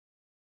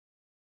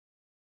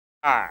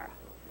R.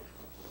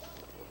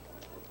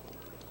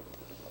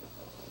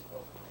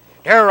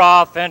 They're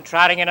off and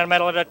trotting in the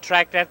middle of the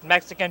track. That's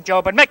Mexican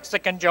Joe, but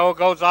Mexican Joe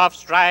goes off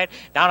stride.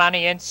 Down on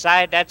the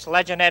inside, that's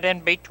Legendette.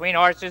 In between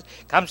horses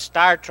comes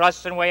Star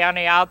Trust, and way on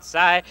the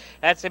outside,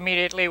 that's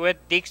immediately with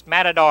Deeks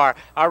Matador.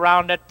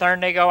 Around the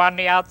turn they go on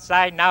the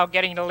outside. Now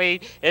getting the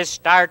lead is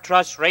Star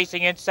Trust,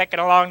 racing in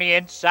second along the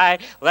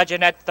inside.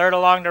 Legendette third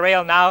along the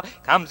rail now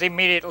comes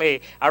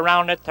immediately.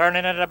 Around the turn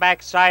and into the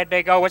backside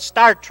they go with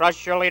Star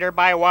Trust, your leader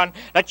by one.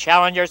 The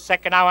challenger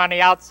second now on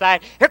the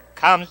outside. Here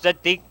comes the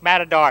Deeks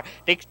Matador.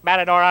 Deeks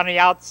Matador on the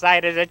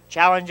outside is it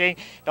challenging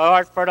the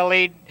horse for the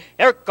lead.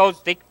 There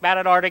goes Deeks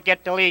Matador to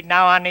get the lead.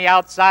 Now on the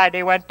outside,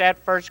 they went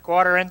that first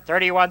quarter in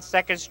 31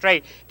 seconds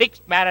straight.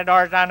 Deeks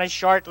Matador's on a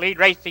short lead,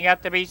 racing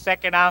up to be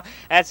second now.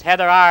 That's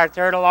Heather R.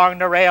 Third along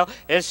the rail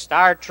is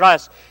Star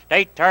Trust.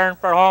 They turn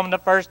for home the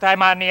first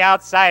time on the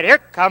outside. Here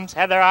comes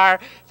Heather R.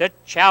 to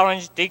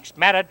challenge Deeks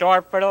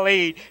Matador for the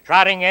lead.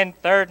 Trotting in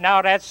third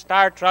now, that's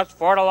Star Trust.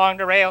 Fourth along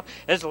the rail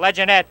is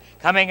Legendette.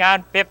 Coming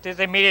on fifth is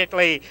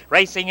immediately.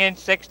 Racing in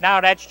sixth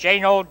now, that's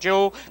Jane Old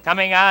Jewel.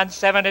 Coming on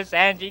seven is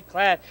Angie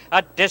Cladd.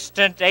 A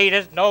distant eight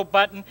is No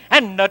Button.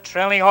 And the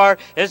trailing horse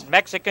is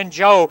Mexican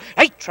Joe.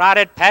 They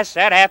trotted past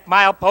that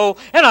half-mile pole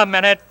in a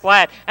minute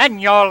flat.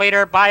 And your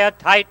leader by a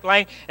tight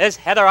length is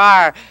Heather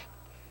R.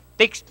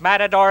 Deeks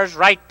Matador's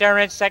right there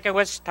in second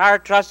with Star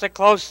Trust a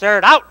close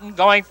third. Out and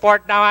going for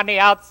it now on the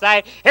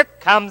outside. Here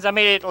comes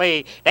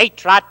immediately. They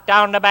trot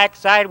down the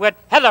backside with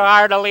Heather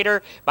R. the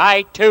leader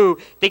by two.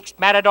 Deeks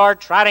Matador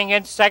trotting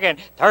in second.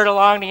 Third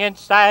along the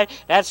inside.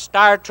 That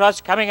Star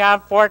Trust coming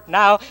on fourth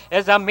now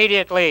is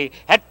immediately.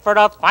 Head for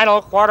the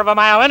final quarter of a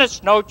mile and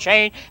it's no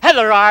change.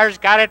 Heather R.'s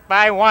got it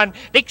by one.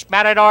 Deeks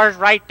Matador's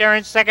right there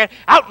in second.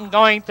 Out and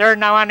going third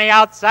now on the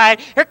outside.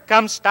 Here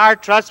comes Star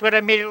Trust with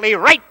immediately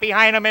right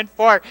behind him in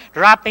fourth.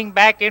 Dropping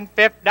back in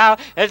fifth now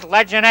is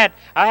Legendette.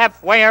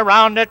 Halfway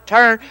around the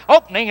turn,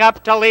 opening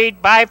up to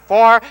lead by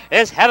four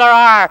is Heather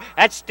R.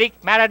 That's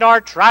Deeks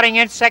Matador trotting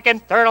in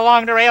second. Third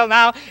along the rail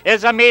now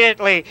is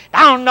immediately.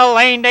 Down the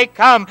lane they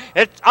come.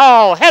 It's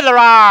all Heather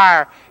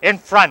R. in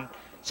front.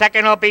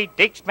 Second will be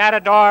Deeks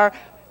Matador.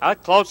 A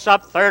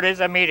close-up third is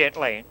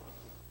immediately.